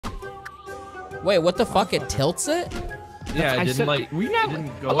Wait, what the fuck? It tilts it? Yeah, it didn't like.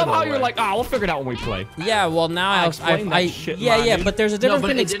 I love how you're like, we'll figure it out when we play. Yeah, well now but there's a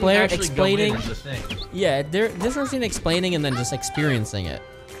difference between explaining. Yeah, there's a difference between explaining and then just experiencing it.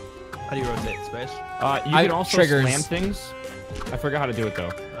 How do you rotate space? You can also slam things. I forgot how to do it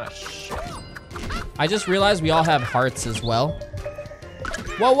though. Oh shit. I just realized we all have hearts as well.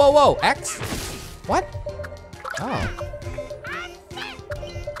 Whoa, whoa, whoa! X? What? Oh.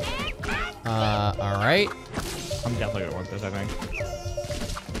 All right. I'm definitely gonna want this, I think.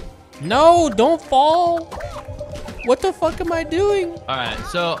 No, don't fall. What the fuck am I doing? All right,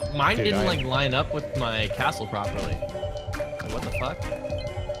 so mine didn't like line up with my castle properly. Like, what the fuck?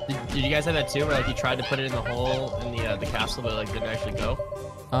 Did you guys have that too, where like you tried to put it in the hole in the castle, but like didn't actually go?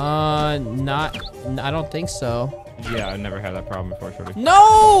 I don't think so. Yeah, I never had that problem before, Shorty.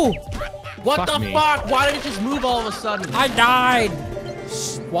 No! What the fuck? Why did it just move all of a sudden? I died.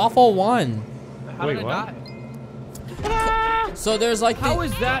 Waffle won. How did I die? So there's like How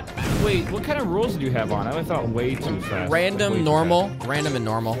is that? Wait, what kind of rules do you have on? I thought way too fast. Random, normal, random and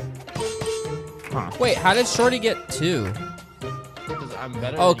normal. Huh. Wait, how did Shorty get 2? Because I'm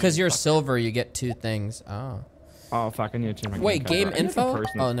better. Oh, because you're silver, you get 2 things. Oh. Oh fuck, I need to change my Wait, game info?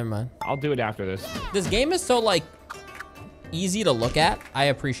 Oh, never mind. I'll do it after this. This game is so like easy to look at. I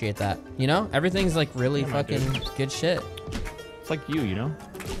appreciate that. You know, everything's like really fucking good shit. It's like you know?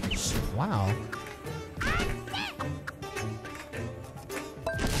 Wow.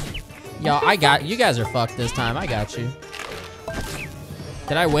 Yo, you guys are fucked this time. I got you.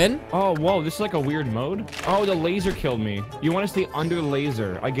 Did I win? Oh, whoa, this is like a weird mode. Oh, the laser killed me. You want to stay under the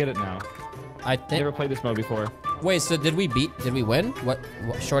laser. I get it now. I think. Never played this mode before. Wait, so did we win? What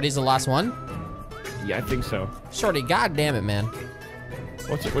Shorty's the last one? Yeah, I think so. Shorty, god damn it, man.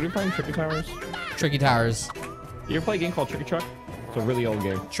 What are you playing? Tricky Towers? Tricky Towers. You ever play a game called Tricky Truck? It's a really old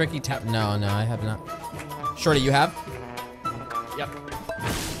game. No, I have not. Shorty, you have? Yep.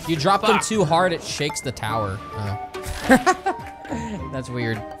 You dropped them too hard, it shakes the tower. That's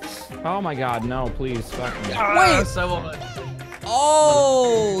weird. Oh my god, no, please. Fuck me. Wait!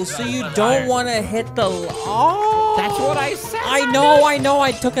 Oh, so you don't want to hit the... Oh! That's what I said! I know.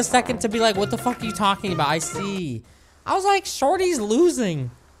 I took a second to be like, what the fuck are you talking about? I see. I was like, Shorty's losing.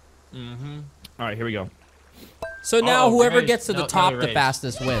 Mm-hmm. Alright, here we go. So now whoever gets to the top the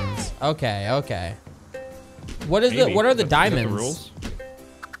fastest wins. Okay. What are the diamonds? The rules?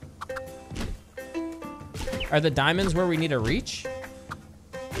 Are the diamonds where we need to reach?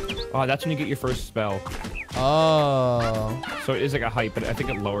 Oh, that's when you get your first spell. Oh. So it is like a height, but I think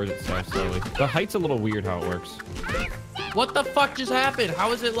it lowers itself slowly. The height's a little weird how it works. What the fuck just happened?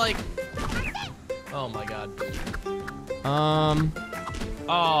 How is it like... Oh my god.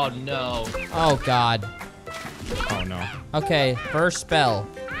 Oh no. Oh god. Oh no. Okay, first spell.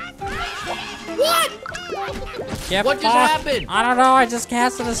 What? Yep. What just happened? I don't know, I just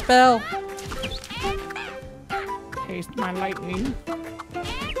casted a spell. Taste my lightning.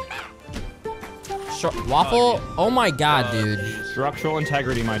 Waffle? Oh my god, dude. Structural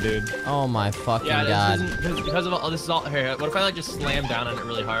integrity, my dude. Oh my fucking god. Yeah, because of all this is all here. What if I like just slam down on it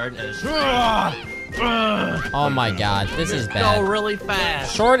really hard and it's oh my god, this is bad. Go really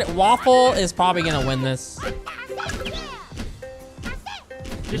fast. Waffle is probably gonna win this.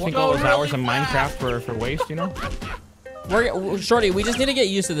 Just think all those hours of Minecraft for waste, you know? Shorty, we just need to get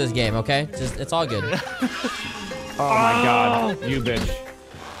used to this game, okay? It's all good. Oh my god, you bitch.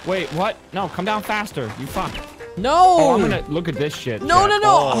 Wait, what? No, come down faster, you fuck. No! Oh, I'm gonna look at this shit. No.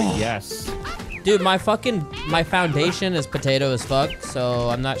 Oh, yes. Dude, my foundation is potato as fuck, so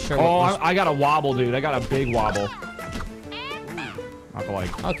I'm not sure. I got a wobble, dude. I got a big wobble. I feel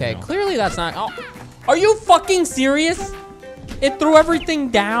like. Okay, clearly that's not. Oh, are you fucking serious? It threw everything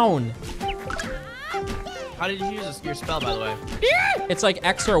down. How did you use your spell, by the way? It's like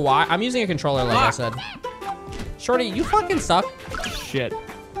X or Y. I'm using a controller, like I said. Shorty, you fucking suck. Shit.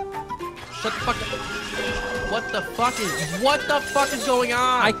 Shut the fuck up. What the fuck is going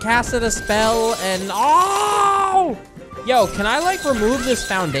on? I casted a spell and oh! Yo, can I like remove this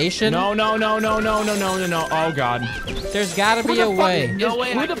foundation? No. Oh god. There's gotta be a way.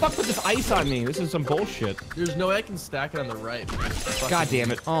 Who the fuck put this ice on me? This is some bullshit. There's no way I can stack it on the right. God damn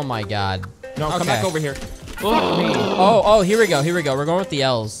it. Oh my god. No, come back over here. Oh, here we go. We're going with the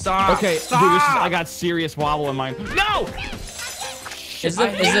L's. Stop. Okay, dude, I got serious wobble in mine. No! Is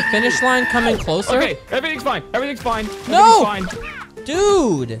the finish line coming closer? Okay, everything's fine. No! Everything's fine.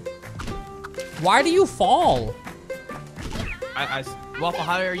 Dude! Why do you fall? Waffle,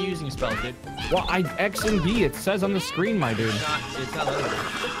 how are you using your spell, dude? Well, X and B, it says on the screen, my dude. It's not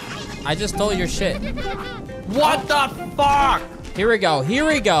I just stole your shit. What the fuck? Here we go.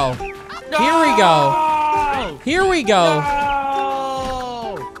 No! Here we go. Here we go.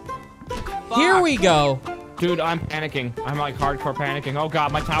 No! Here we go. Dude, I'm panicking. I'm like hardcore panicking. Oh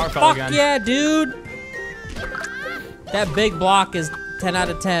god, my tower fell again. Fuck yeah, dude. That big block is 10 out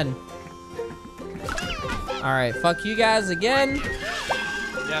of 10. All right, fuck you guys again.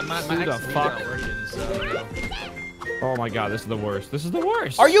 Yeah, my XP not working, so. Oh my god, this is the worst. This is the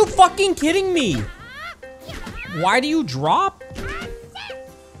worst. Are you fucking kidding me? Why do you drop?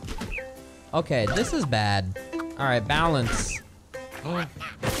 Okay, this is bad. All right, balance.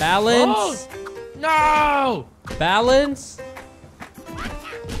 Balance. Oh, no! Balance.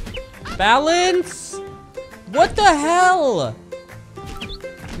 Balance. What the hell?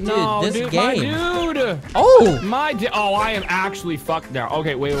 No, dude, this dude, game. my dude. Oh. Oh, I am actually fucked now.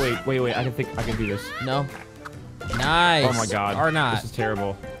 Okay, wait. I can do this. No. Nice. Oh my god. Or not. This is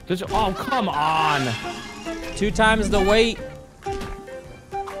terrible. Oh, come on. 2 times the weight.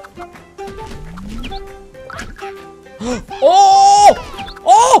 Oh!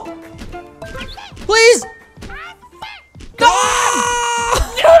 Oh! Please! God!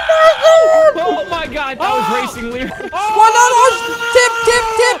 Oh my god, that was racing Lirik.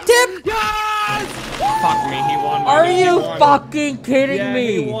 Tip! Yes! Fuck me, he won. Are you fucking kidding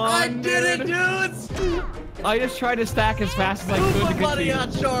me? He won, I did it, dudes! I just tried to stack as fast as I could. Who put money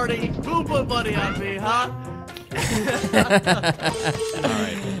on Shorty? Who put money on me, huh?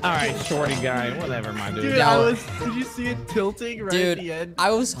 Alright, Shorty guy, whatever, my dude. Dude, did you see it tilting right at the end?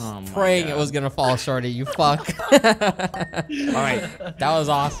 I was praying it was gonna fall, Shorty, you fuck. Alright. That was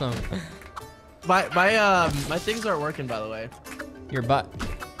awesome. My things aren't working, by the way. Your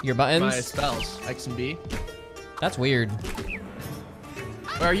buttons? My spells, X and B. That's weird.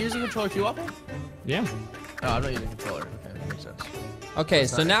 Are you using controller too, Waffle? Yeah. No, I'm not using controller. Okay, that makes sense. Okay,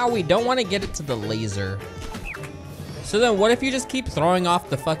 so now we don't want to get it to the laser. So then what if you just keep throwing off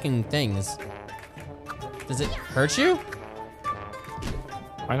the fucking things? Does it hurt you?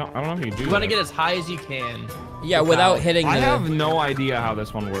 I don't know if you can do You want to get as high as you can. Yeah, without hitting the... I have no idea how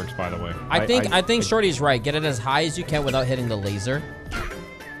this one works, by the way. I think Shorty's right. Get it as high as you can without hitting the laser.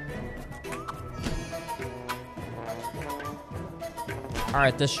 All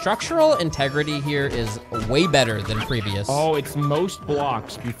right, the structural integrity here is way better than previous. Oh, it's most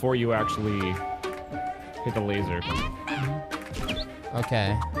blocks before you actually hit the laser.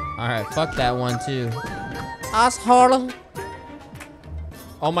 Okay. All right, fuck that one too. Asshole.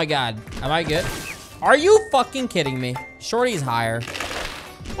 Oh my god, am I good? Are you fucking kidding me? Shorty's higher.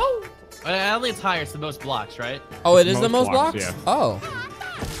 Woo! I don't think it's higher, it's the most blocks, right? Oh, it is the most blocks? Yeah. Oh.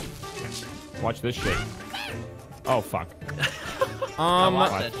 Watch this shit. Oh, fuck.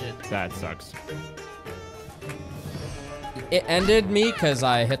 Watch that shit. That sucks. It ended me because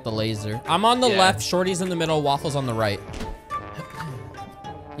I hit the laser. I'm on the left, Shorty's in the middle, Waffle's on the right.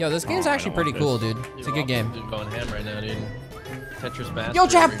 Yo, this game's actually pretty cool, dude. It's a good game. Dude, going ham right now, dude. Tetris Master. Yo,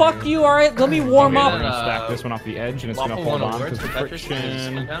 Chad, fuck you, alright? Let me warm up. We're gonna stack this one off the edge and it's gonna hold on because of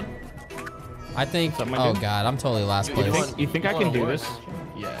friction. I think, oh god, I'm totally last place. You think I can do this?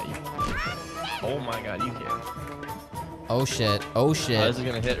 Yeah, you can. Oh my god, you can. Oh shit, oh shit. Oh, this is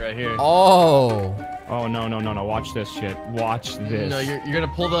gonna hit right here. Oh. Oh, no. Watch this shit. Watch this. No, you're gonna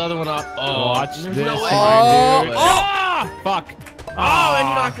pull the other one off. Oh, watch this. No way. Oh, ah, fuck. Oh, and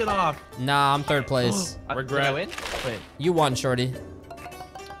you knocked it off. Nah, I'm third place. Did I win? Wait. You won, Shorty.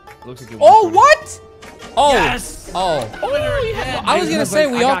 Looks like you won. Oh, what? Oh. Yes. Oh. Yeah. I was gonna say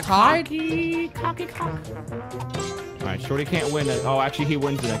we all tied. Cocky. Alright, Shorty can't win it. Oh, actually, he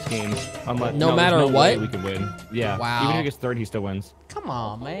wins the next game. Unless, no matter no what? way we can win. Yeah. Wow. Even if he gets third, he still wins. Come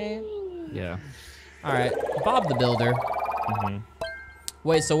on, man. Yeah. All right, Bob the Builder. Mm-hmm.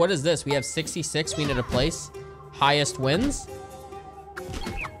 Wait, so what is this? We have 66. We need a place. Highest wins?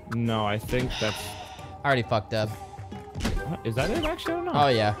 No, I think that's... I already fucked up. Is that it, actually? I don't know. Oh,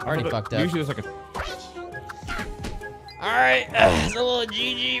 yeah. Already fucked up. Usually there's like a... All right. It's a little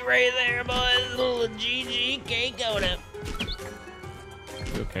GG right there, boys. A little GG. Can't go to.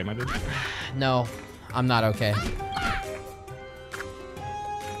 You okay, my dude? No, I'm not okay.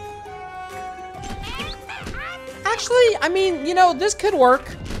 Actually, I mean, you know, this could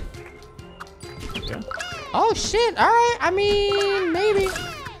work. Yeah. Oh, shit. All right. I mean, maybe.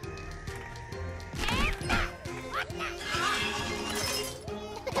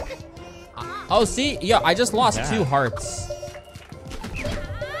 Oh, see? Yo, I just lost 2 hearts.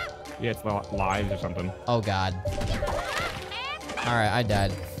 Yeah, it's lives or something. Oh, God. All right, I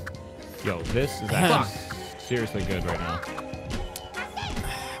died. Yo, this is actually seriously good right now.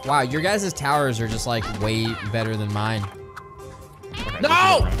 Wow, your guys' towers are just like way better than mine. Okay,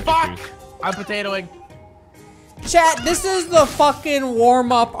 No! Fuck! I'm potatoing. Chat, this is the fucking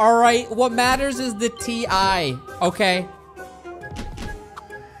warm-up, all right? What matters is the TI, okay?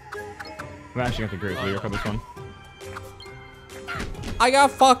 I'm actually gonna agree with Lirik on this one. I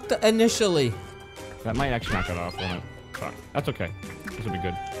got fucked initially. That might actually knock it off, won't it? Fuck. That's okay. This will be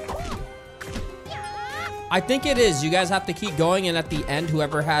good. I think it is. You guys have to keep going, and at the end,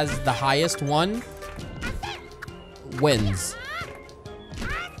 whoever has the highest one wins.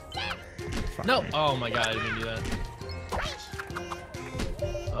 No. Oh my god, I didn't do that.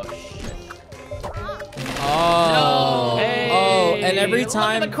 Oh shit. Oh. No. Hey. Oh, and every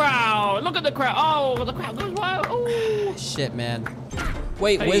time. Look at the crowd. Look at the crowd. Oh, the crowd goes wild. Oh. Shit, man.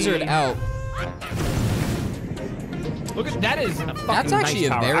 Wait, Hey. Wizard out. Look at that is a fucking That's actually nice a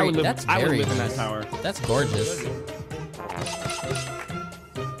tower. very. I would live, That's I would very. live in that tower. That's gorgeous.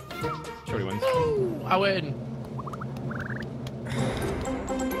 Shorty wins. I win.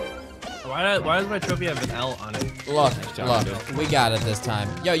 Why does my trophy have an L on it? Look, job, look, we got it this time.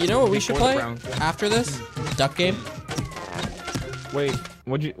 Yo, you know what we should Before the play round. after this? Duck game. Wait,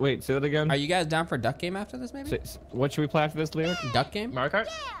 wait, say that again? Are you guys down for duck game after this, maybe? What should we play after this, Lirik? Duck game? Mario Kart?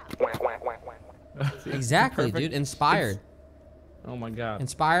 Exactly, Perfect. dude. Inspired. Oh my god.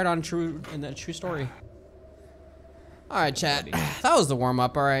 Inspired on in a true story. All right, chat. That was the warm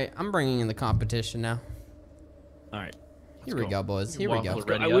up. All right, I'm bringing in the competition now. Alright. Here we go, boys. Here we go. Waffle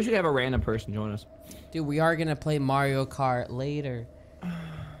ready I up. wish we have a random person join us. Dude, we are gonna play Mario Kart later.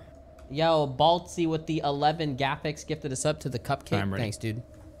 Yo, Baltzy with the 11 Gapix gifted us up to the cupcake. I'm ready. Thanks, dude.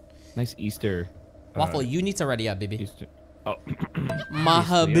 Nice Easter. Waffle, you need to ready up, baby. Easter. Oh.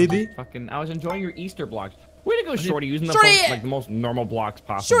 Maha, Obviously, baby. I was enjoying your Easter blocks. Way to go, Shorty, using the Shorty! like the most normal blocks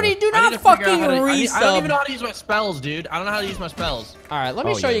possible. Shorty, do I not need to figure out fucking how to- resub. I don't even know how to use my spells, dude. I don't know how to use my spells. All right, let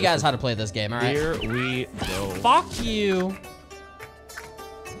me Oh, show yeah, you this guys is- how to play this game. All right. Here we go. Fuck you.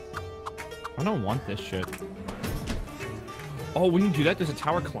 I don't want this shit. Oh, when you do that, there's a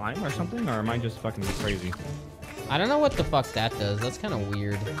tower climb or something? Or am I just fucking crazy? I don't know what the fuck that does. That's kind of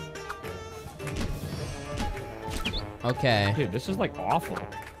weird. Okay. Dude, this is like awful.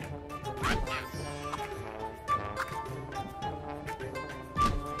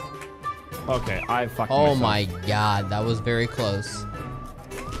 Okay, I fucking Oh myself. my god, that was very close.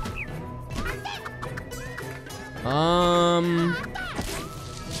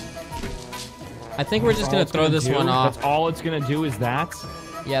 I think we're just All gonna it's throw this do- one off. That's all it's gonna do is that?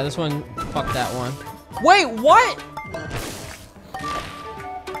 Yeah, this one, fuck that one. Wait, what?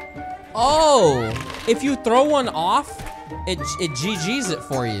 Oh, if you throw one off, it GG's it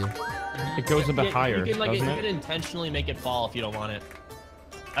for you. It goes a bit higher, You can, like, doesn't you it? can intentionally make it fall if you don't want it.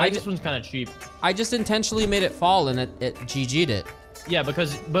 I I think this one's kind of cheap. I just intentionally made it fall and it GG'd it. Yeah, but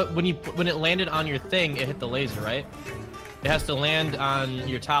when it landed on your thing, it hit the laser, right? It has to land on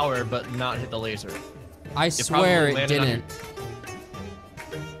your tower, but not hit the laser. I swear probably it landed on didn't.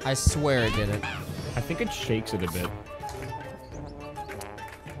 I swear it didn't. I think it shakes it a bit.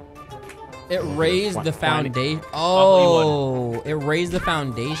 It raised the Flying- foundation. Waffle, Oh, it raised the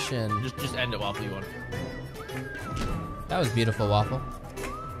foundation. Just end it, Waffle. You want? That was beautiful, Waffle.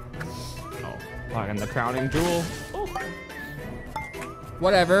 Oh, fuck, and the crowning jewel.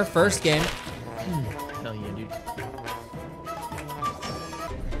 Whatever, first game. Hell yeah, dude.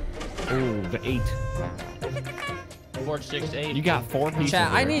 Oh, the 8. 4, 6, 8. You got 4 pieces. Chat,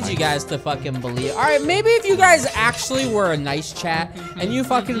 I there. need you guys to fucking believe. All right, maybe if you guys actually were a nice chat and you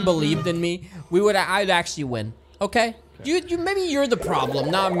fucking believed in me, I'd actually win. Okay? You maybe you're the problem,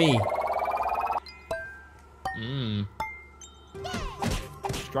 not me.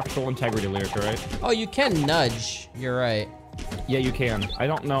 Structural integrity, Lirik, right? Oh, you can nudge. You're right. Yeah, you can. I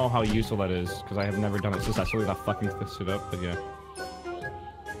don't know how useful that is because I have never done it successfully. That fucking fits it up, but yeah.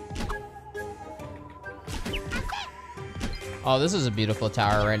 Oh, this is a beautiful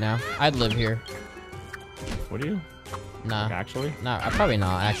tower right now. I'd live here. What do you? Nah. Like, actually? No, probably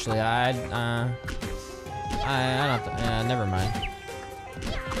not. Actually, I don't. Have to, never mind.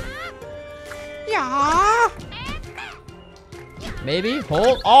 Yeah. Maybe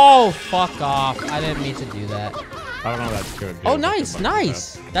hold. Oh, fuck off! I didn't mean to do that. I don't know. That's good. Oh, Yeah, nice, that's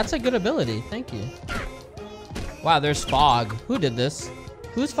nice. That's a good ability. Thank you. Wow, there's fog. Who did this?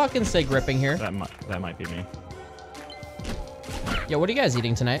 Who's fucking sig ripping here? That might be me. Yo, what are you guys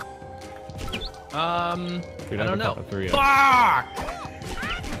eating tonight? Dude, I have don't a know. cup of 3. Fuck!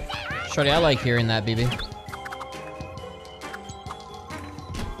 Shorty, I like hearing that, BB.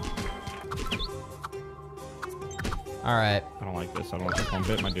 All right. I don't like this. I don't like this one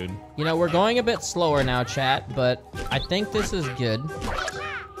bit, my dude. You know, we're going a bit slower now, chat, but I think this is good.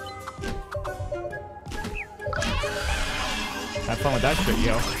 Have fun with that shit,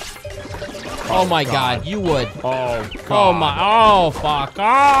 yo. Oh my God, you would. Oh God. Oh my. Oh fuck.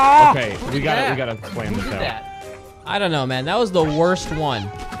 Oh. Okay, we gotta plan this out. I don't know, man. That was the worst one.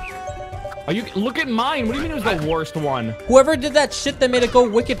 Are you? Look at mine. What do you mean it was the worst one? Whoever did that shit that made it go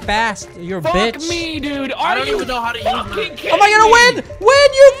wicked fast, you're a bitch. Fuck me, dude. I don't even know how to use fucking it. kidding Am I gonna me? win?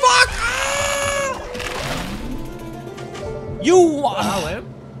 Win, you fuck! Ah! You.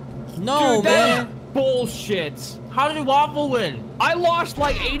 No, Dude, man. that's bullshit. How did Waffle win? I lost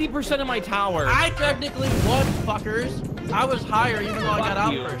like 80% of my tower. I technically won, fuckers. I was higher even though I got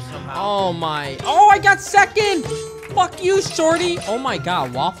out first somehow. Oh my. Oh, I got second. Fuck you, shorty. Oh my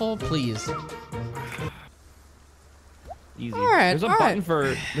God, Waffle, please. Easy. All right, There's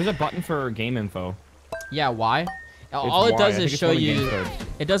a button for game info. Yeah, why? All it does is show you.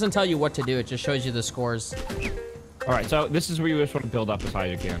 It doesn't tell you what to do. It just shows you the scores. All right, so this is where you just want to build up as high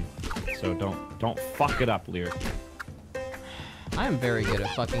as you can. So don't fuck it up, Lirik. I am very good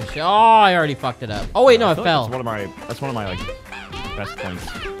at fucking shit. Oh, I already fucked it up. Oh wait, no, it fell. That's one of my like best points.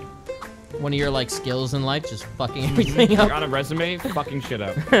 One of your like skills in life, just fucking everything up. On a resume, fucking shit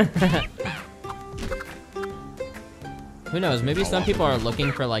up. Who knows? Maybe some people are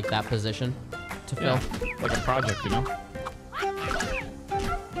looking for like that position to fill. Like a project, you know.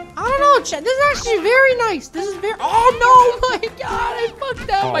 I don't know, Chad. This is actually very nice. This is very. Oh no, my God! I fucked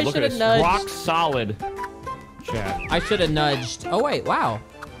up. Oh, I look should at have this. nudged. Rock solid. Chat. I should have nudged. Oh wait, wow.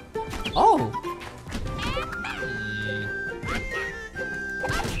 Oh.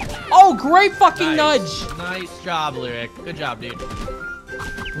 Oh, great fucking nudge. Nice job, Lirik. Good job, dude.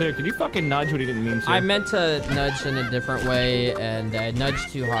 Lirik, did you fucking nudge what he didn't mean to? I meant to nudge in a different way, and I nudged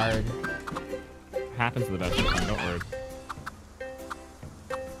too hard. Happens to the best of us, don't worry.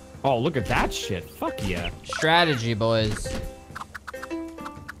 Oh, look at that shit. Fuck yeah. Strategy, boys.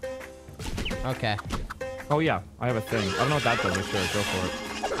 Okay. Oh yeah, I have a thing. I don't know what that does. Sure, go for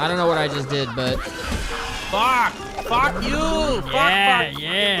it. I don't know what I just did, but... Fuck! Fuck you! Yeah, Fuck.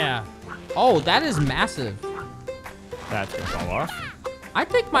 yeah. Oh, that is massive. That's gonna fall off. I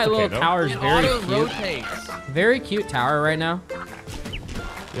think my It's okay, little though. tower is It very auto cute. rotates. Very cute tower right now.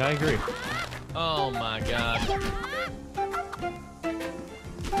 Yeah, I agree. Oh my God.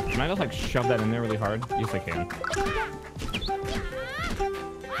 Can I just like shove that in there really hard? Yes, I can.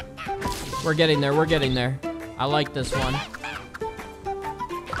 We're getting there. We're getting there. I like this one.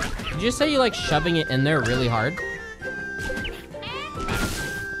 Did you say you like shoving it in there really hard?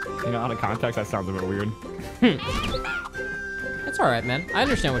 You know, out of context, that sounds a bit weird. It's all right, man. I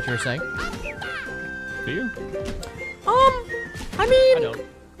understand what you were saying. Do you? I mean, I don't.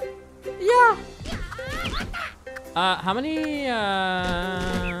 yeah. How many,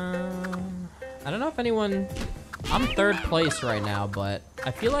 I don't know if anyone... I'm third place right now, but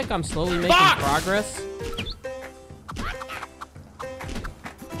I feel like I'm slowly making progress.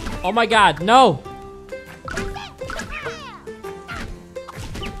 Oh my God, no!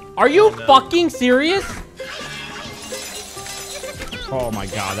 Are you fucking serious? Oh my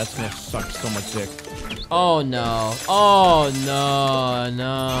God, that's gonna suck so much dick. Oh no. Oh no,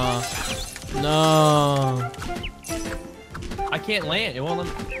 no. No. I can't land. It won't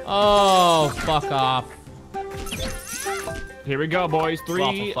let me. Oh, fuck off. Here we go, boys. 3,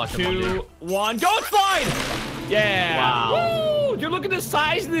 Waffle fucked him up, 2, 1. Don't slide! Yeah! Wow. Woo! Dude, look at the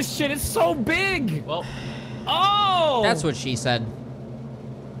size of this shit. It's so big. Well, Oh! That's what she said.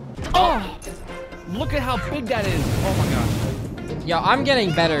 Oh! Look at how big that is. Oh my gosh. Yo, I'm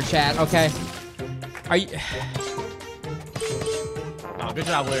getting better, chat, okay? Are you... oh, good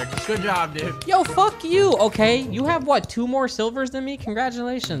job, Lirik. Good job, dude. Yo, fuck you, okay? You have, what, 2 more silvers than me?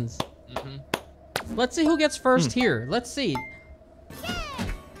 Congratulations. Let's see who gets first here. Let's see.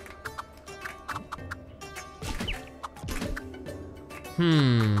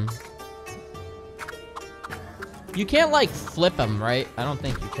 You can't, like, flip them, right? I don't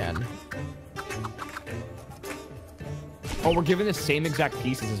think you can. Oh, we're giving the same exact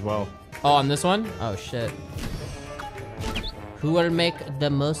pieces as well. Oh, on this one? Oh, shit. Who will make the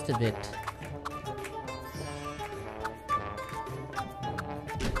most of it?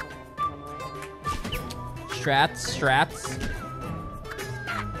 Strats.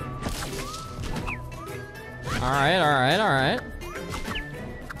 Alright.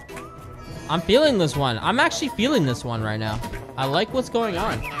 I'm feeling this one. I'm actually feeling this one right now. I like what's going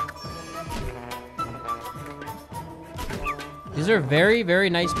on. These are very, very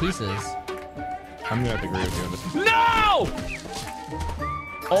nice pieces. I'm gonna have to agree with you on this. No!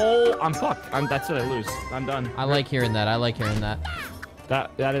 Oh, I'm fucked. That's it, I lose. I'm done. I like hearing that.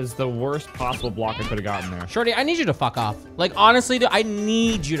 That is the worst possible block I could have gotten there. Shorty, I need you to fuck off. Like, honestly, dude, I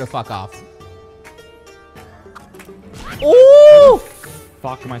need you to fuck off. Ooh!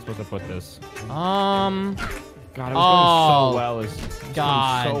 Fuck am I supposed to put this? God, it was going so well.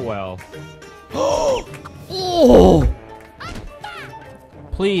 God. Going so well. Oh!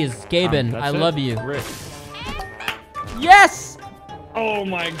 Please, Gaben, I love you. Rip. Yes! Oh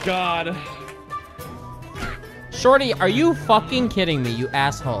my God. Shorty, are you fucking kidding me, you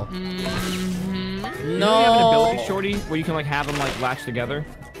asshole? You know you No. have an ability, Shorty, where you can like have them like latch together,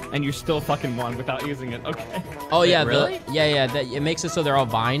 and you're still fucking won without using it. Okay. Oh yeah, really? yeah. It makes it so they're all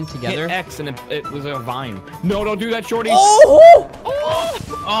vined together. Hit X and it was a vine. No, don't do that, Shorty. Oh!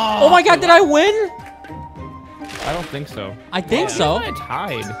 Oh, Oh my God, did I win? I don't think so. I think so. I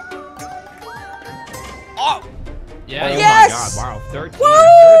tied. Oh! Yeah. Oh Yes! my God! Wow, 13.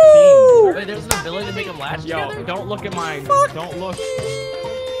 Woo! 13. Wait, there's an ability to make them latch Yo, together? don't look at mine. Don't look.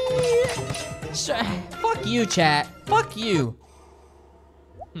 Fuck you, chat. Fuck you.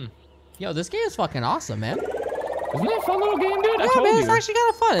 Yo, this game is fucking awesome, man. Isn't that a fun little game, dude? I Yeah, told man, you. it's actually kind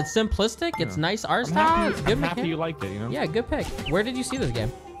of fun. It's simplistic. It's nice art style. It's good I'm happy mechanic. you liked it, you know? Yeah, good pick. Where did you see this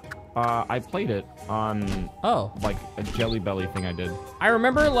game? I played it on Oh, like a Jelly Belly thing I did. I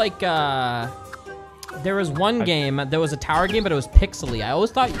remember like there was one game. There was a tower game, but it was pixely. I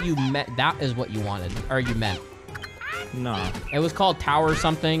always thought you meant that is what you wanted, or you meant. No. It was called Tower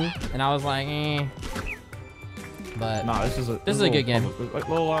something, and I was like, eh. But No, this is a good game. Like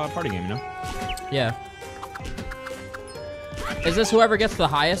little party game, you know? yeah. Is this whoever gets the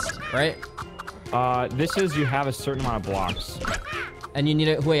highest, right? This is you have a certain amount of blocks. And you need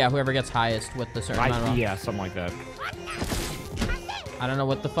it. Whoever gets highest with the certain amount of. Yeah, something like that. I don't know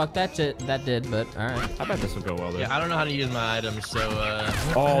what the fuck that did, but all right. I bet this will go well. Then. Yeah, I don't know how to use my items, so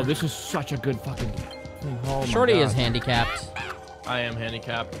Oh, this is such a good fucking. Oh my Shorty God. is handicapped. I am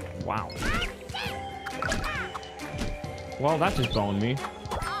handicapped. Wow. Well, that just boned me.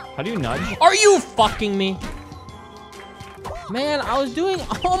 How do you nudge? Are you fucking me? Man, I was doing.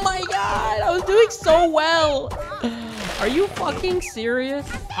 Oh my God, I was doing so well. Are you fucking serious?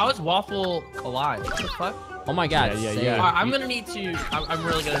 How is Waffle alive? What the fuck? Oh my God. Yeah, save. yeah. I'm gonna need to. I'm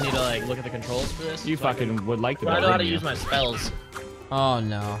really gonna need to like look at the controls for this. You so I can- fucking would like to. I know how to wouldn't use you? my spells. Oh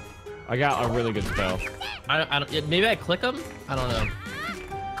no. I got a really good spell. I don't. Maybe I click them. I don't know.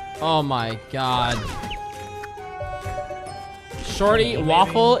 Oh my God. Shorty,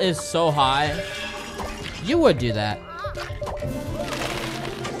 Waffle is so high. You would do that.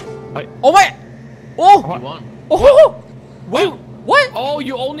 Oh my. Oh. You won. Oh. Wait. What? Oh,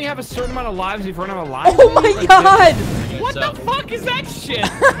 you only have a certain amount of lives if you run out of lives. Oh my God. What the fuck is that shit?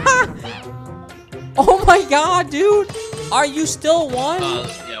 Oh my God, dude. Are you still one?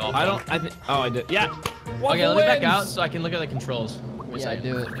 Yeah, well, I don't. Oh, I did. Yeah. Okay, let me back out so I can look at the controls. Wait a Yeah, second.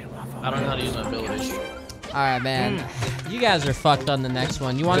 do it. I don't know how to use my abilities. All right, man. You guys are fucked on the next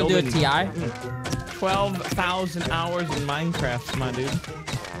one. You want to do a Building. TI? 12,000 hours in Minecraft, my dude.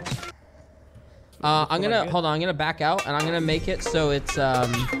 I'm gonna hold on. I'm gonna back out, and I'm gonna make it so it's Key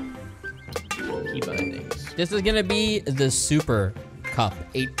bindings. This is gonna be the Super Cup,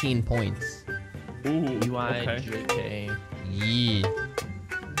 18 points. Ooh. UIJK. Yeah.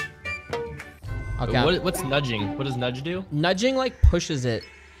 Okay. What's nudging? What does nudge do? Nudging like pushes it,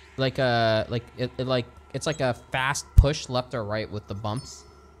 like it's like a fast push left or right with the bumps.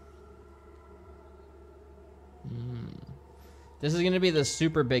 This is gonna be the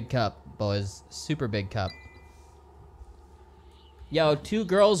super big cup, boys. Super big cup. Yo, 2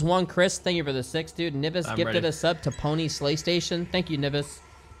 girls, 1 Chris. Thank you for the 6, dude. Nibus I'm gifted ready. a sub to Pony Slay Station. Thank you, Nibus.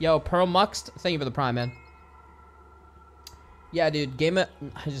 Yo, Pearl Muxt. Thank you for the prime, man. Yeah, dude.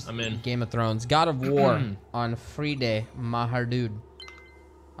 I'm in. Game of Thrones. God of War on free day, Mahar, dude.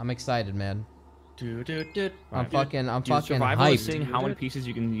 I'm excited, man. I'm fucking Survival is hyped. seeing how many pieces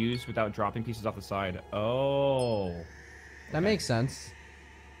you can use without dropping pieces off the side. Oh. That makes sense.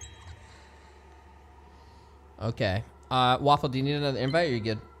 Okay. Waffle, do you need another invite or you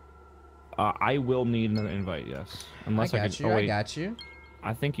good? I will need another invite, yes. Unless I I got can. you. Oh, I wait. got you.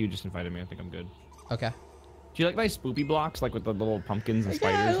 I think you just invited me. I think I'm good. Okay. Do you like my spoopy blocks, like with the little pumpkins and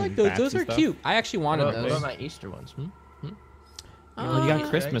spiders? Yeah, I like and those. bats Those and are stuff? cute. I actually wanted What those. about my Easter ones? Oh, you got Okay.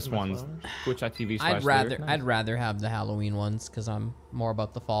 Christmas My ones. flowers. Twitch.tv/Lirik. I'd rather have the Halloween ones because I'm more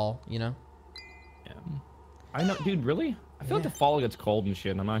about the fall, you know? Yeah. I know, dude. Really? I feel like the fall gets cold and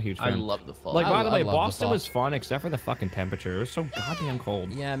shit. And I'm not a huge fan. I love the fall. Like, by the I way, love the Boston fall. was fun except for the fucking temperature. It was so goddamn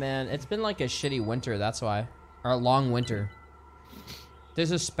cold. Yeah, man. It's been like a shitty winter, that's why. Or a long winter.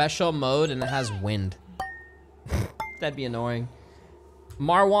 There's a special mode and it has wind. That'd be annoying.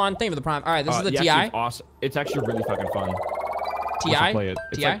 Marwan, thank you for the prime. All right, this is the yeah, TI. actually, it's awesome. It's actually really fucking fun. You should play TI? it.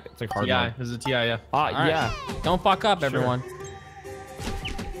 It's TI? like, it's like hard TI. mode. This is a TI, yeah. All right. Yeah. Don't fuck up, Sure. everyone.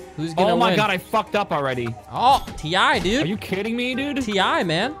 Who's gonna Oh my win? god, I fucked up already. Oh, TI, Are dude. you kidding me, dude? TI,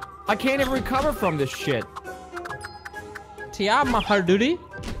 man. I can't even recover from this shit. Tia Mahardudi.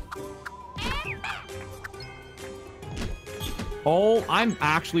 Oh, I'm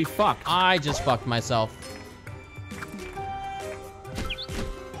actually fucked. I just fucked myself.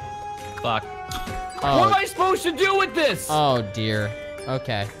 Fuck. Oh. What am I supposed to do with this? Oh dear.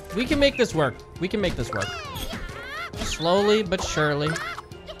 Okay. We can make this work. We can make this work. Slowly but surely.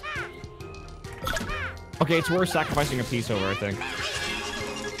 Okay, it's worth sacrificing a piece over, I think.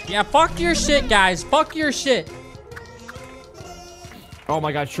 Yeah, fuck your shit, guys. Fuck your shit. Oh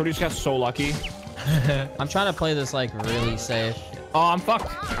my god, Shorty just got so lucky. I'm trying to play this like really safe. Oh, I'm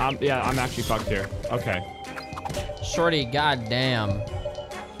fucked. Yeah, I'm actually fucked here. Okay. Shorty, goddamn.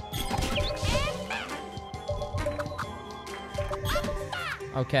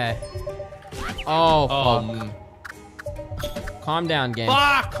 Okay. Oh, fuck. Calm down, game.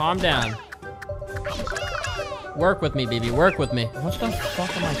 Fuck! Calm down. Work with me, baby. Work with me. What the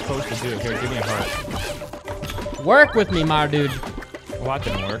fuck am I supposed to do? Here, give me a heart. Work with me, my dude. Well, that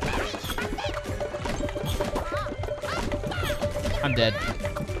didn't work. I'm dead.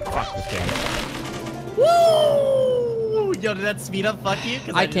 Fuck this game. Woo! Yo, did that speed up fuck you?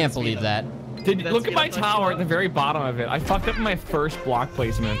 'Cause I didn't can't speed believe up. that. Look at my tower at the very bottom of it. I fucked up my first block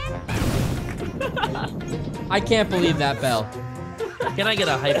placement. I can't believe that, Bell. Can I get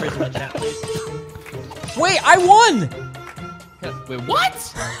a hyper in the chat, please? Wait, I won! Wait,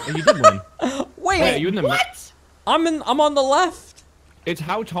 what? Yeah, you did win. Wait, you in the What? I'm on the left. It's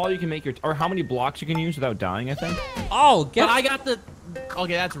how tall you can make your, or how many blocks you can use without dying, I think. Oh, get. But I got the.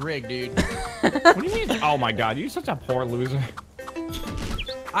 Okay, that's rigged, dude. What do you mean? Oh my god, you're such a poor loser.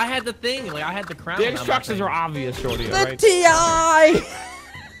 I had the thing, like I had the crown. The on my instructions thing. are obvious, Shorty, the alright? TI.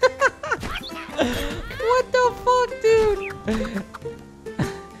 What the fuck, dude?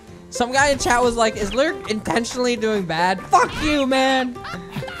 Some guy in chat was like, "Is Lirik intentionally doing bad?" Fuck you, man.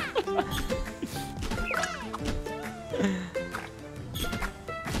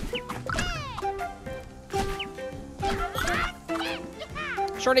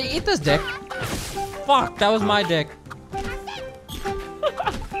 Shorty, eat this dick. Fuck, that was my dick.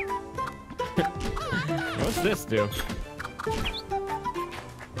 What's this do?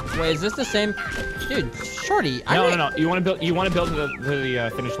 Wait, is this the same? Dude, Shorty. No. You want to build. You want to build to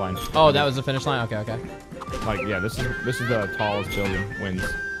the finish line. Oh, that was the finish line. Okay, okay. Like, yeah, this is the tallest building wins.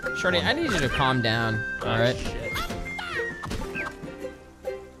 Shorty, I need you to calm down. All right. Shit.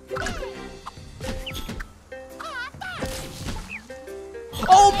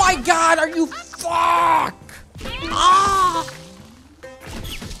 Oh my God! Are you fuck? Ah!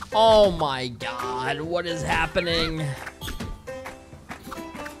 Oh my God! What is happening?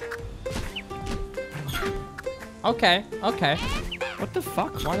 Okay. Okay. What the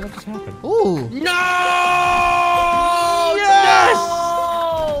fuck? Why did that just happen? Ooh. No! Yes!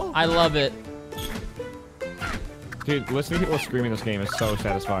 No! I love it. Dude, listening to people screaming this game is so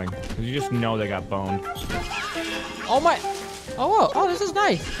satisfying. Cause you just know they got boned. Oh my. Oh, this is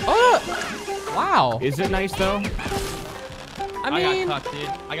nice. Oh, wow. Is it nice though? I mean, got cucked, dude.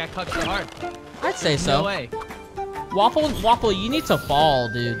 I got cucked so hard. I'd say so. No way. Waffle, you need to fall,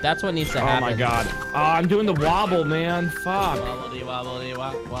 dude. That's what needs to happen. Oh my god. Oh, I'm doing the wobble, man. Fuck. Wobbly, wobbly,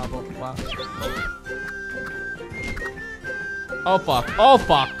 wobble, wobble. Oh fuck. Oh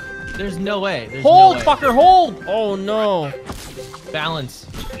fuck. There's no way. There's Hold, no way. fucker, hold. Oh no. Balance.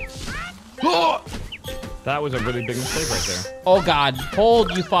 That was a really big mistake right there. Oh god.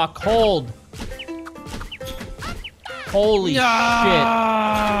 Hold, you fuck. Hold. Holy shit.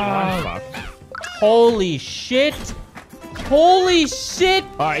 I'm fucked. Holy shit. Holy shit.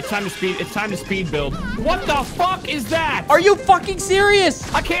 Alright, it's time to speed. It's time to speed build. What the fuck is that? Are you fucking serious?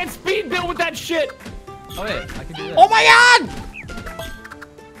 I can't speed build with that shit. Oh wait, I can do this. Oh my god.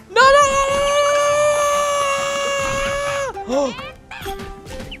 No.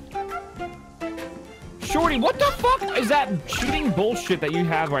 Shorty, what the fuck is that cheating bullshit that you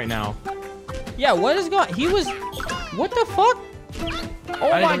have right now? Yeah, what is going? He was. What the fuck?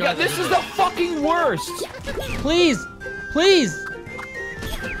 Oh my god, this is the fucking worst. Please, please.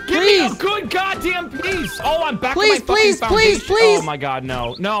 Give me a good goddamn piece. Oh, I'm back Please, to my please, fucking please, foundation. please. Oh my god,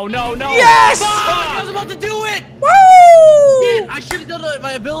 no. No, no, no. Yes! Fuck! I was about to do it! Woo! Shit, I should have done it,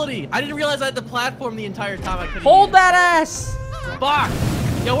 my ability. I didn't realize I had the platform the entire time. I couldn't Hold use that ass. it. Fuck.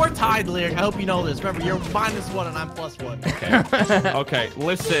 Yo, we're tied, Lirik. I hope you know this. Remember, you're -1 and I'm +1. Okay. Okay,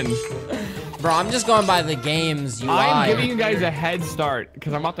 listen. Bro, I'm just going by the game's UI. I'm giving you guys a head start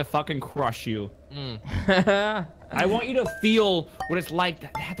because I'm about to fucking crush you. I want you to feel what it's like to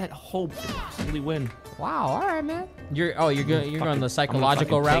have that hope to possibly win. Wow, all right, man. You're going the I'm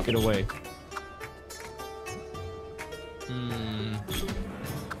psychological gonna route. fucking take it away.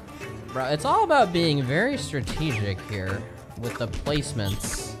 Bro, it's all about being very strategic here with the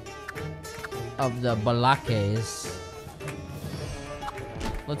placements of the balakes.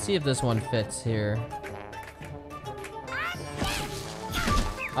 Let's see if this one fits here.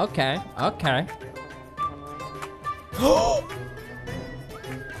 Okay, okay. Oh!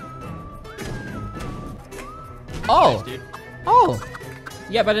 Oh!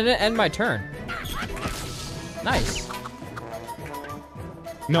 Yeah, but it didn't end my turn. Nice.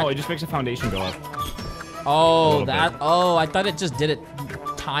 No, it just makes the foundation go up. Oh, that. Oh, I thought it just did it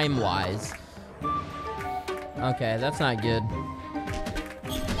time-wise. Okay, that's not good.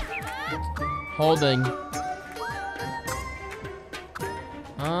 Holding.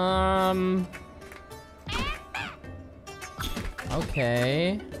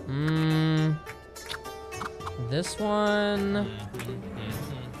 Okay. This one.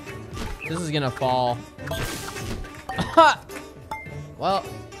 This is gonna fall. Well.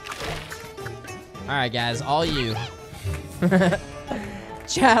 Alright, guys, all you.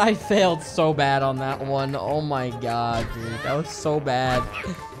 Chad, I failed so bad on that one. Oh my god, dude. That was so bad.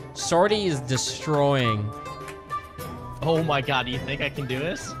 Shorty is destroying. Oh my god, do you think I can do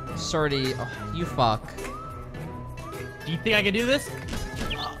this? Shorty, oh, you fuck. Do you think I can do this?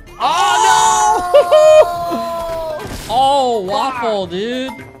 Oh no! Oh, Waffle,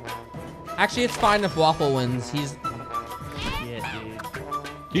 dude. Actually, it's fine if Waffle wins. He's. Yeah, dude.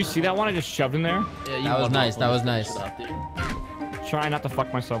 Do you see that one I just shoved in there? Yeah, you That was won nice. Waffle. That was nice. Shut up, dude. Try not to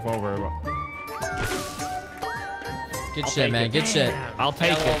fuck myself over. Good I'll shit, take man. it. Good shit. I'll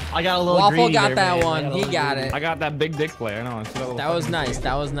take it. I got a little Waffle greedy got there, that man. one. He got it. I got that big dick play. I know. That was nice.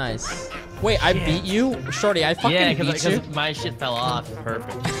 That was nice. Wait, I beat you? Shorty, I fucking Yeah, beat you? because my shit fell off.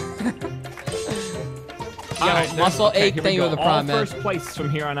 Perfect. Yo, Muscle 8, here we thank you go. for the All prime, man. first place from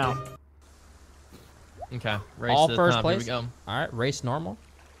here on out. Okay. Race All to the first top. place? Here we go. Alright, race normal.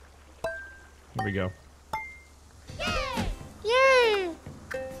 Here we go.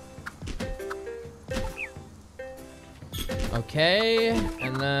 Okay,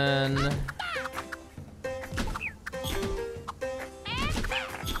 and then...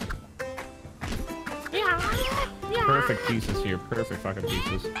 Perfect pieces here. Perfect fucking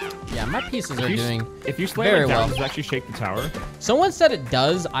pieces. Yeah, my pieces are doing If you slam very it down, well. does it actually shake the tower? Someone said it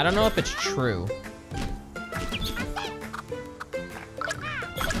does. I don't know if it's true.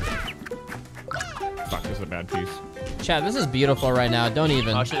 Fuck, this is a bad piece. Chad, this is beautiful right now. Don't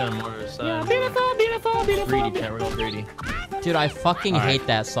even. I should have done more side. Beautiful. Greedy, chat. We're going greedy. Dude, I fucking All right. hate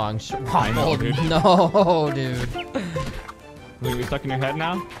that song. I know, dude. No, dude. Are you stuck in your head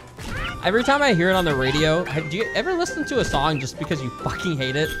now? Every time I hear it on the radio, do you ever listen to a song just because you fucking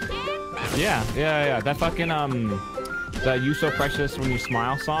hate it? Yeah. That fucking, the You So Precious When You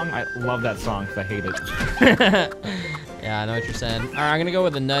Smile song, I love that song because I hate it. Yeah, I know what you're saying. All right, I'm gonna go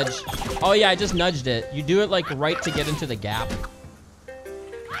with a nudge. Oh yeah, I just nudged it. You do it like right to get into the gap.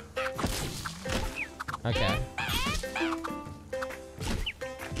 Okay.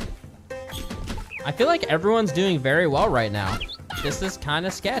 I feel like everyone's doing very well right now. This is kind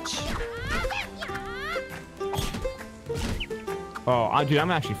of sketch. Oh, dude,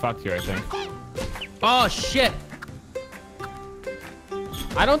 I'm actually fucked here, I think. Oh, shit.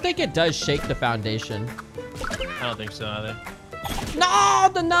 I don't think it does shake the foundation. I don't think so either. No,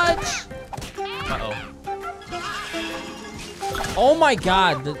 the nudge! Uh-oh. Oh my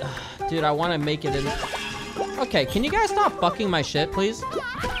god. Dude, I want to make it in. Okay, can you guys stop fucking my shit, please?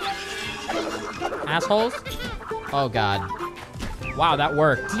 Assholes? Oh god. Wow, that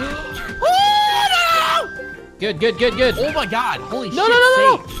worked. Good, good, good, good. Oh my god. Holy shit. No, no, no,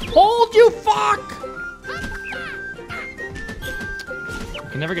 no, no. Safe. Hold, you fuck! I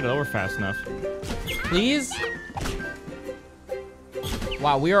can never get it over fast enough. Please?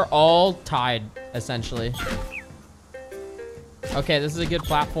 Wow, we are all tied, essentially. Okay, this is a good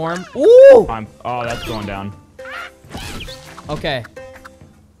platform. Ooh! Oh, that's going down. Okay.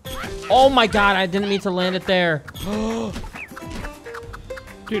 Oh my god, I didn't mean to land it there.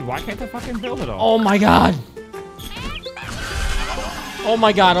 Dude, why can't I fucking build it all? Oh my god. Oh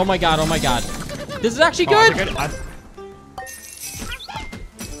my god, oh my god, oh my god. This is actually good.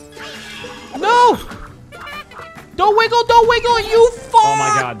 No! Don't wiggle, you fuck! Oh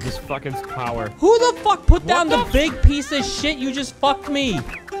my god, this fucking power. Who the fuck put down the big piece of shit? You just fucked me.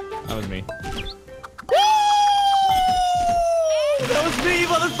 That was me. That was me,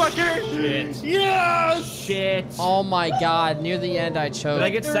 motherfucker. Shit. Yes. Shit. Oh my god, near the end I choked. Did I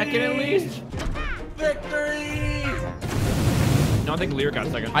get second at least? Victory. No, I think Lirik got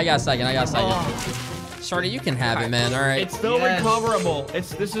second. I got second, I got second. Shorty, you can have it, man. All right. It's still recoverable.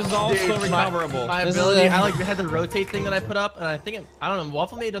 This is all still recoverable. My ability, I like had the rotate thing that I put up, and I think I don't know.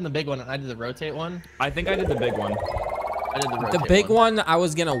 Waffle may have done the big one, and I did the rotate one. I think I did the big one. I did the rotate The big one, I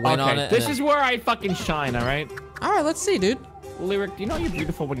was gonna win on it. This is where I fucking shine. All right. All right, let's see, dude. Lirik, do you know you're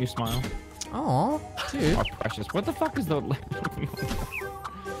beautiful when you smile? Oh, dude. Oh, precious. What the fuck is the?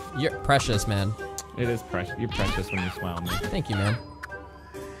 You're precious, man. It is precious. You're precious when you smile, man. Thank you, man.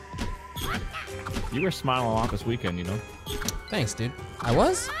 You were smiling a lot this weekend, you know. Thanks, dude. I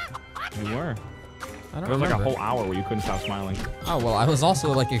was? You were. I don't There was like a remember. whole hour where you couldn't stop smiling. Oh, well, I was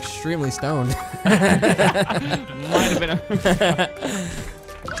also like extremely stoned. Might have been a...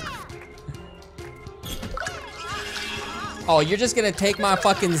 Oh, you're just gonna take my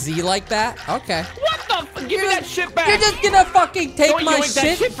fucking Z like that? Okay. What the? Give me that shit back. You're just gonna fucking take Don't my yoink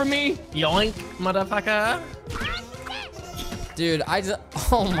that shit from me. Yoink, motherfucker. Dude,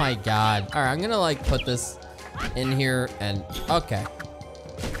 oh my god. All right, I'm gonna like put this in here and, okay.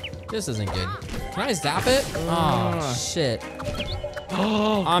 This isn't good. Can I zap it? Oh, shit.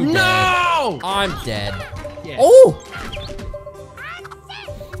 I'm dead. No! I'm dead. Yeah. Oh!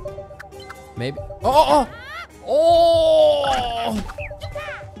 Maybe, oh!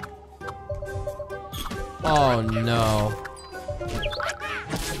 Oh no.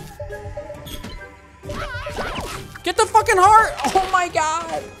 Get the fucking heart! Oh my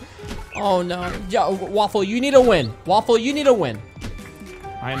god! Oh no. Yeah, Waffle, you need a win. Waffle, you need a win.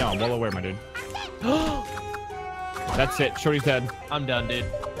 I know, I'm well aware, my dude. That's it, Shorty's dead. I'm done, dude.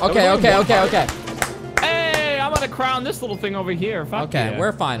 Okay. Hey, I'm gonna crown this little thing over here. Fuck Okay, yeah.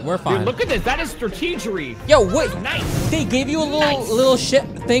 we're fine, we're fine. Dude, look at this, that is strategery. Yo, wait. Nice. They gave you a little shit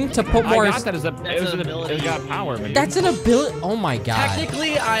thing to put more. I got that as a, it got power, man. That's an ability. Oh my god.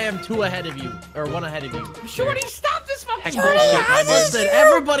 Technically, I am 2 ahead of you, or 1 ahead of you. Shorty, stop this fucking Shorty, bullshit, I my dude. Listen,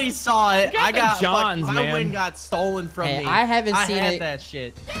 everybody saw it. got I got the Johns, my man. win got stolen from Hey, me. I haven't seen I had it. that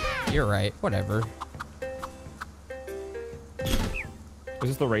shit. You're right. Whatever. Is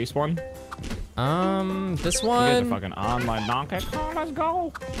this the race one? This You get the one. fucking online donkey. Come on, let's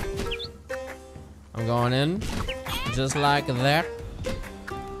go. I'm going in, just like that.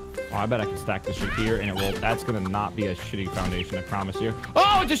 Oh, I bet I can stack this shit here, and it will. That's gonna not be a shitty foundation, I promise you.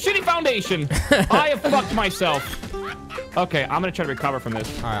 Oh, it's a shitty foundation. I have fucked myself. Okay, I'm gonna try to recover from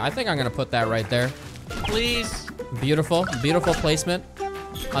this. All right, I think I'm gonna put that right there. Please. Beautiful, beautiful placement.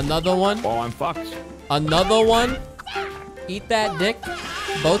 Another one. Oh, I'm fucked. Another one. Eat that dick,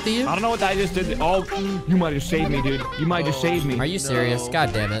 both of you. I don't know what I just did. Oh, you might have saved me, dude. You might have saved me. Are you serious? No.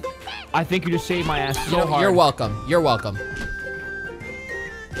 God damn it. I think you just saved my ass so hard. You're welcome. You're welcome.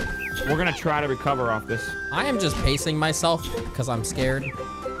 We're gonna try to recover off this. I am just pacing myself because I'm scared.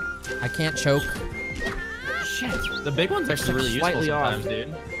 I can't choke. Shit. The big one's actually really useful Slightly off. sometimes,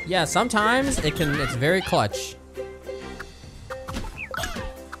 dude. Yeah, sometimes it's very clutch.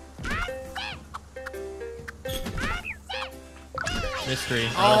 Mystery.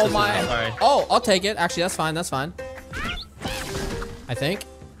 Oh This my. is- Sorry. Oh, I'll take it. Actually, that's fine. That's fine. I think.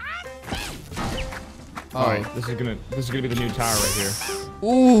 Oh. All right, this is gonna be the new tower right here.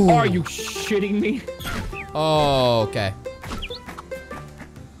 Ooh. Are you shitting me? Oh, okay.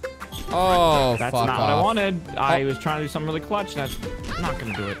 Oh, That's fuck not off. what I wanted. I was trying to do something really clutch, and that's not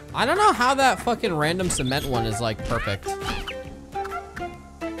gonna do it. I don't know how that fucking random cement one is like perfect.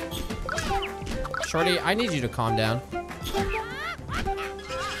 Shorty, I need you to calm down.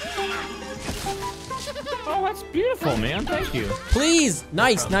 Oh, that's beautiful, man. Thank you. Please.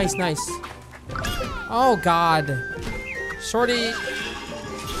 Nice, nice, nice. Oh, God. Shorty.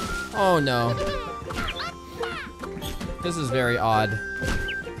 Oh, no. This is very odd.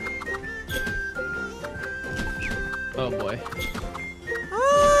 Oh boy.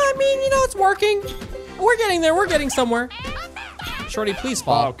 I mean, you know, it's working. We're getting there. We're getting somewhere. Shorty, please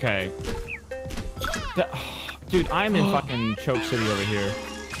fall. Okay. Dude, I'm in fucking Choke City over here.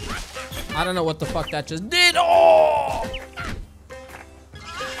 I don't know what the fuck that just did. Oh!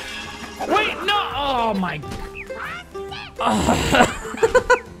 Wait, no! Oh my.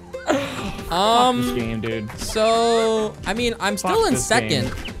 Fuck this game, dude. So, I mean, I'm still Fuck in this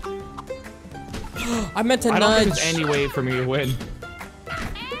second. I meant to I don't think nudge. there's any way for me to win.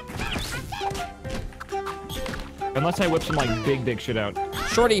 Unless I whip some like big dick shit out.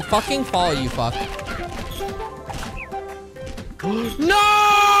 Shorty, fucking fall, you fuck. No!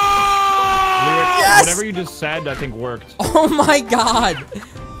 Lirik, Yes! Whatever you just said, I think worked. Oh my god.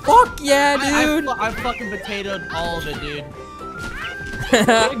 Fuck yeah, dude. I fucking potatoed all of it, dude.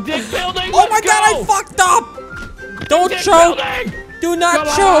 Big dick building. Oh my let's god, go! I fucked up. Don't Dick choke. building! Do not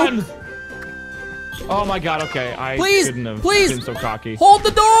Come choke. on! Oh my god, okay. I Please, shouldn't have please. been so cocky. Hold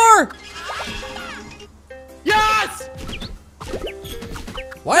the door. Yes!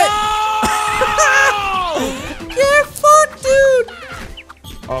 What? Yeah, fuck, dude.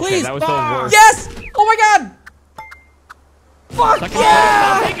 Okay, Please. that was the worst. Yes! Oh my god! Fuck Second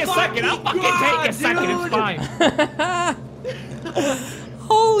yeah! I'll take a second. I'll fucking take a second. It's fine.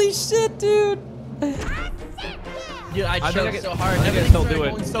 Holy shit, dude. Dude, I think choked I can- so hard. I think I Everything still started do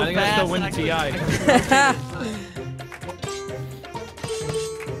it. going so I think I still win fast the and TI.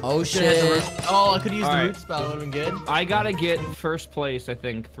 Oh shit. Oh, I could use the Alright. root spell. Would have been good. I gotta get first place, I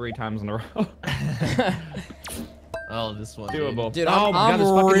think, 3 times in a row. Oh, this one. Doable. Dude, oh, I'm my God, this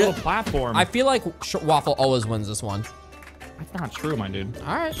fucking re- little platform. I feel like Waffle always wins this one. That's not true, my dude.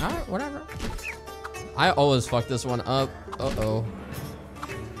 Alright, whatever. I always fuck this one up. Uh-oh.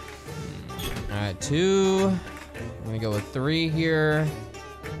 Alright, 2. I'm gonna go with 3 here.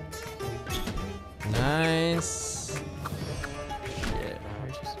 Nice. Shit.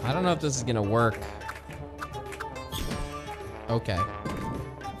 I don't know if this is gonna work. Okay.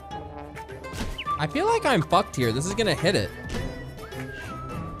 I feel like I'm fucked here. This is gonna hit it.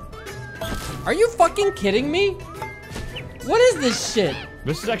 Are you fucking kidding me? What is this shit?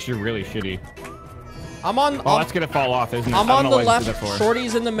 This is actually really shitty. I'm on. Oh, that's gonna fall off, isn't it? I'm I on don't the know why left. this did that for.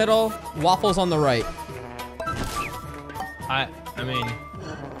 Shorty's in the middle. Waffle's on the right. I mean,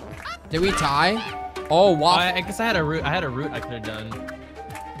 Did we tie? Oh, Waffle. I guess I had a root. I could have done.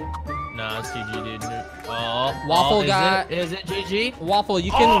 No, it's GG, dude. Oh, Waffle is got- Is it GG? Waffle,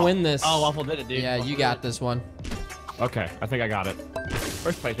 you can win this. Oh, Waffle did it, dude. Yeah, Waffle you did got it. this one. Okay, I think I got it.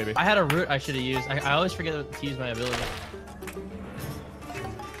 First place, baby. I had a root I should have used. I always forget to use my ability.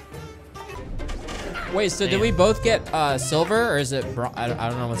 Wait, so did we both get silver, or is it? I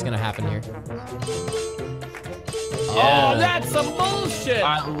don't know what's gonna happen here. Oh, that's some bullshit!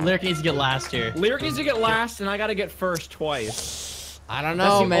 Lirik needs to get last here. Lirik needs to get last, and I gotta get first twice. I don't That's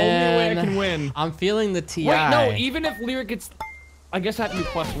know, the man. only way I can win. I'm feeling the TI. Wait, no, even if Lirik gets... I guess I have to be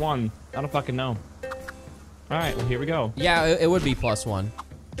 +1. I don't fucking know. Alright, well, here we go. Yeah, it would be +1.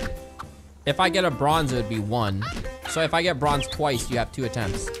 If I get a bronze, it would be 1. So if I get bronze twice, you have 2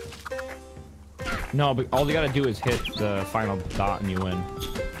 attempts. No, but all you gotta do is hit the final dot and you win.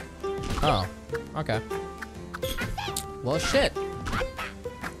 Oh, okay. Well, shit.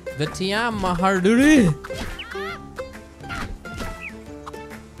 The TI Maharduri.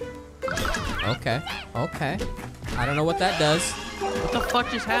 Okay, okay. I don't know what that does. What the fuck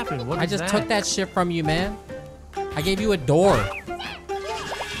just happened? What I is just that? took that shit from you, man. I gave you a door.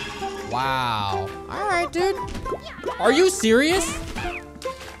 Wow. All right, dude. Are you serious?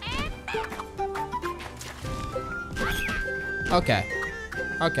 Okay.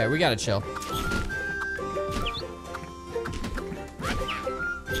 Okay, we gotta chill.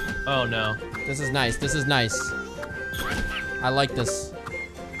 Oh no. This is nice. This is nice. I like this.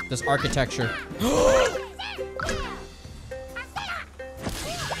 This architecture.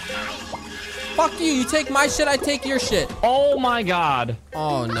 Fuck you. You take my shit, I take your shit. Oh my god.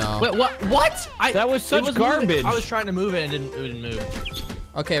 Oh no. Wait, what? That was such moving. garbage. I was trying to move it and it didn't move.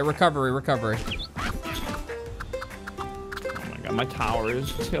 Okay, recovery, recovery. Oh my god, my tower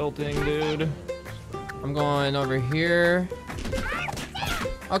is tilting, dude. I'm going over here.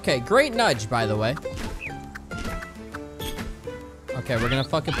 Okay, great nudge, by the way. Okay, we're gonna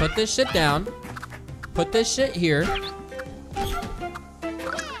fucking put this shit down. Put this shit here.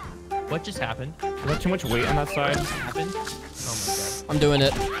 What just happened? Is that too much weight on that side? What happened? Oh I'm doing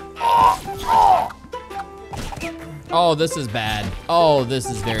it. Oh, this is bad. Oh, this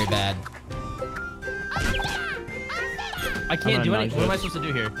is very bad. my god. I can't do anything. What am I supposed to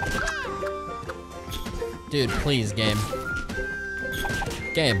do here? Dude, please, game.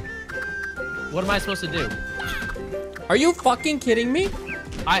 Game. What am I supposed to do? Are you fucking kidding me?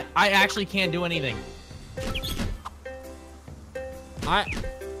 I actually can't do anything.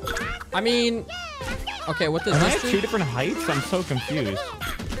 I mean, okay, what does Am I this at do? 2 different heights? I'm so confused.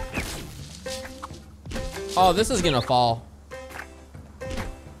 Oh, this is gonna fall.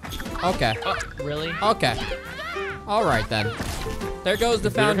 Okay, Oh, really? okay. All right then. There goes the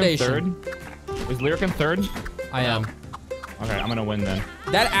Is Lirik in foundation. third? Is Lirik in third? I am. Okay, I'm gonna win then.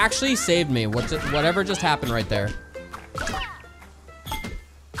 That actually saved me. Whatever just happened right there.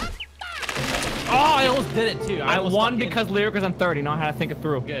 Oh, I almost did it too. I almost won fucking- because Lirik was on third. You know how to think it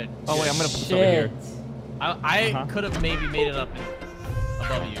through. Good. Oh wait, I'm gonna put this over here. I could have maybe made it up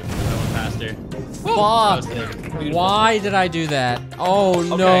above you. I went faster. Fuck. Why did I do that? Oh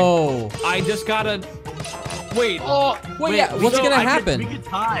no. I just gotta... Wait. Oh, Wait, yeah, what's gonna happen? We could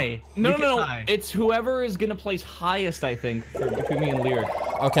tie. No, We could no, no. tie. It's whoever is gonna place highest, I think, between me and Lirik.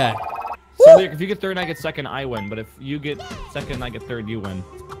 Okay. So Lirik, if you get third and I get second, I win. But if you get second and I get third, you win.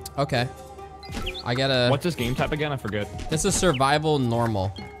 Okay. I gotta... What's this game type again? I forget. This is survival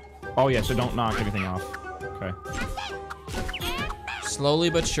normal. Oh, yeah, so don't knock anything off. Okay. Slowly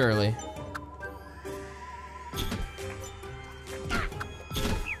but surely.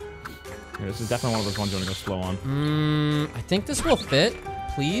 Yeah, this is definitely one of those ones you want to go slow on. I think this will fit.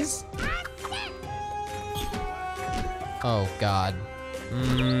 Please? Oh, God.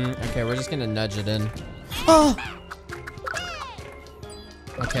 Okay, we're just gonna nudge it in. Oh!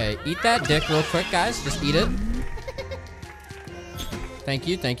 Okay, eat that dick real quick, guys. Just eat it. Thank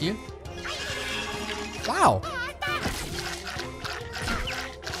you, thank you. Wow.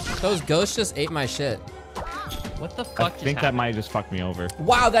 Those ghosts just ate my shit. What the fuck I think that might have just fucked me over.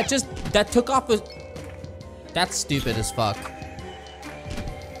 Wow, that took off a... That's stupid as fuck.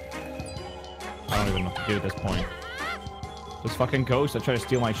 I don't even know what to do at this point. This fucking ghost that tried to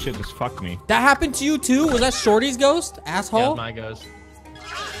steal my shit just fucked me. That happened to you too? Was that Shorty's ghost? Asshole? Yeah, my ghost.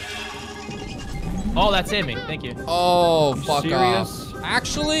 Oh, that saved me. Thank you. Oh, fuck serious? off.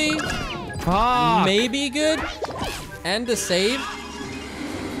 Actually, Fuck. maybe good. End the save.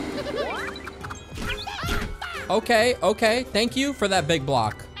 Okay, okay. Thank you for that big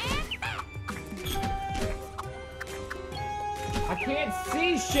block. I can't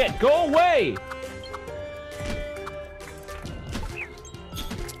see shit. Go away.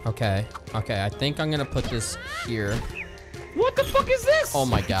 Okay, okay. I think I'm gonna put this here. What the fuck is this? Oh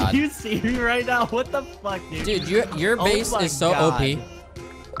my god. You see me right now? What the fuck, dude? Dude, your base is so OP.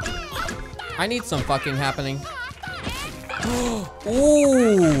 I need some fucking happening.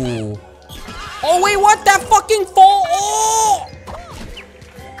 Ooh. Oh wait, what? That fucking fall? Oh!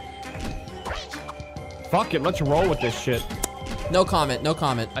 Fuck it, let's roll with this shit. No comment, no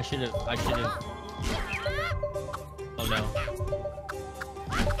comment. I should have. Oh no.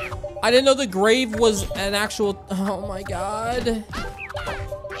 I didn't know the grave was an actual... Oh my god.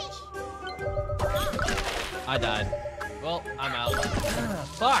 I died. Well, I'm out.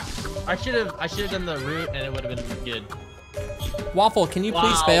 Fuck. I should have done the route and it would have been good. Waffle, can you please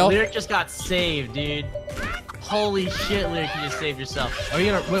Wow, fail? Lirik just got saved, dude. Holy shit, Lirik, you just saved yourself. Are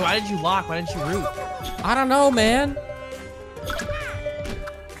you gonna... Wait, why did you lock? Why didn't you root? I don't know, man.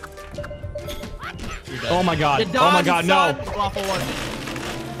 Oh my god. You Oh my god, dodged, no. son. Waffle won.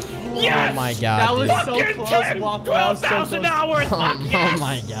 Yes! Oh my god, That was dude. so close, Waffle. That was so close. Oh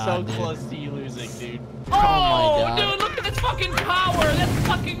my god, So dude. close to you losing, dude. Oh my god. Dude, look at this fucking power. That's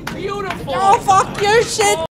fucking beautiful. Oh, fuck your shit.